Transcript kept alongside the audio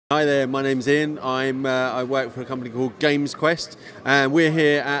Hi there, my name's Ian. I work for a company called GamesQuest, and we're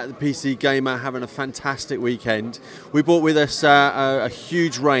here at the PC Gamer having a fantastic weekend. We brought with us a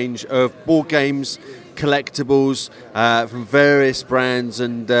huge range of board games, collectibles from various brands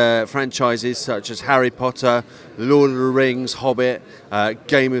and franchises such as Harry Potter, Lord of the Rings, Hobbit,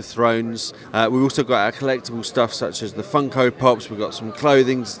 Game of Thrones. We've also got our collectible stuff such as the Funko Pops. We've got some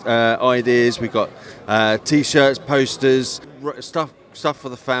clothing ideas. We've got t-shirts, posters, stuff for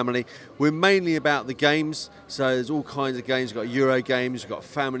the family. We're mainly about the games, so there's all kinds of games. We've got Euro games, we've got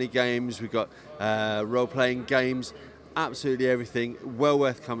family games, we've got role-playing games, absolutely everything. Well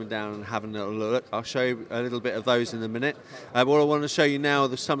worth coming down and having a little look. I'll show you a little bit of those in a minute. What I want to show you now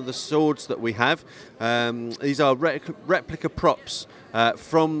are some of the swords that we have. These are replica props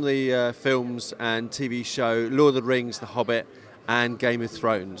from the films and TV show Lord of the Rings, The Hobbit, and Game of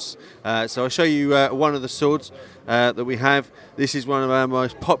Thrones. So I'll show you one of the swords that we have. This is one of our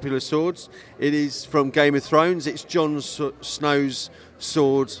most popular swords. It is from Game of Thrones. It's Jon Snow's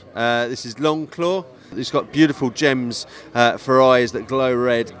sword. This is Longclaw. It's got beautiful gems for eyes that glow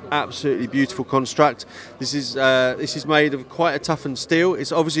red. Absolutely beautiful construct. This is made of quite a toughened steel.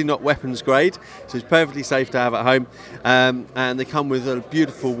 It's obviously not weapons grade, so it's perfectly safe to have at home. And they come with a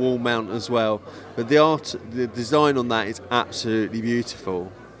beautiful wall mount as well. But the design on that is absolutely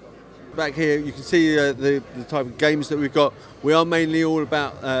beautiful. Back here you can see the type of games that we've got. We are mainly all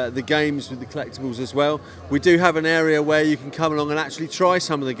about the games with the collectibles as well. We do have an area where you can come along and actually try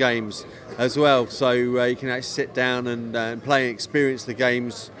some of the games as well. So you can actually sit down and play and experience the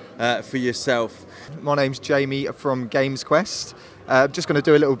games for yourself. My name's Jamie from GamesQuest. Just going to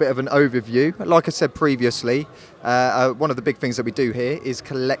do a little bit of an overview. Like I said previously, one of the big things that we do here is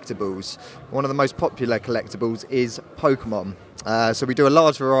collectibles. One of the most popular collectibles is Pokemon. So we do a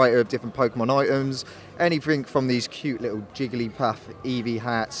large variety of different Pokemon items, anything from these cute little Jigglypuff Eevee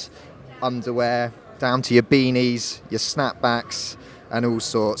hats, underwear, down to your beanies, your snapbacks, and all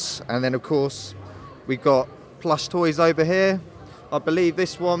sorts. And then of course, we've got plush toys over here. I believe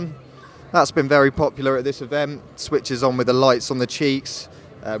this one, that's been very popular at this event. Switches on with the lights on the cheeks.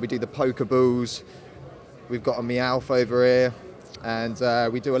 We do the Pokeballs. We've got a Meowth over here. And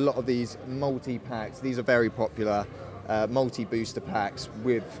we do a lot of these multi-packs. These are very popular. Multi-booster packs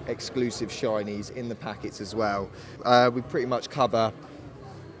with exclusive shinies in the packets as well. We pretty much cover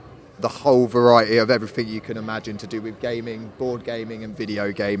the whole variety of everything you can imagine to do with gaming, board gaming and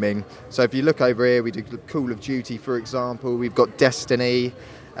video gaming. So if you look over here, we do Call of Duty, for example. We've got Destiny.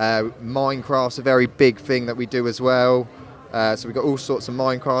 Minecraft's a very big thing that we do as well. So we've got all sorts of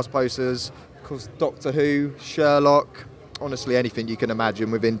Minecraft posters. Of course, Doctor Who, Sherlock, honestly anything you can imagine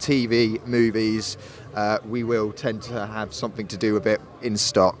within TV, movies, we will tend to have something to do with it in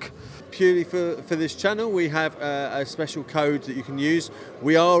stock. Purely for this channel, we have a special code that you can use.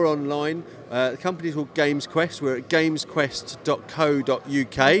 We are online. The company's called GamesQuest. We're at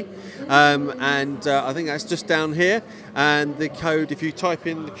gamesquest.co.uk, and I think that's just down here. And the code, if you type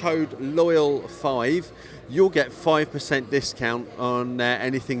in the code LOYAL5, you'll get 5% discount on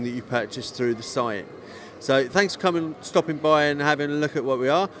anything that you purchase through the site. So thanks for stopping by and having a look at what we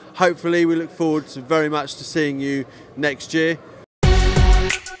are. Hopefully we look forward very much to seeing you next year.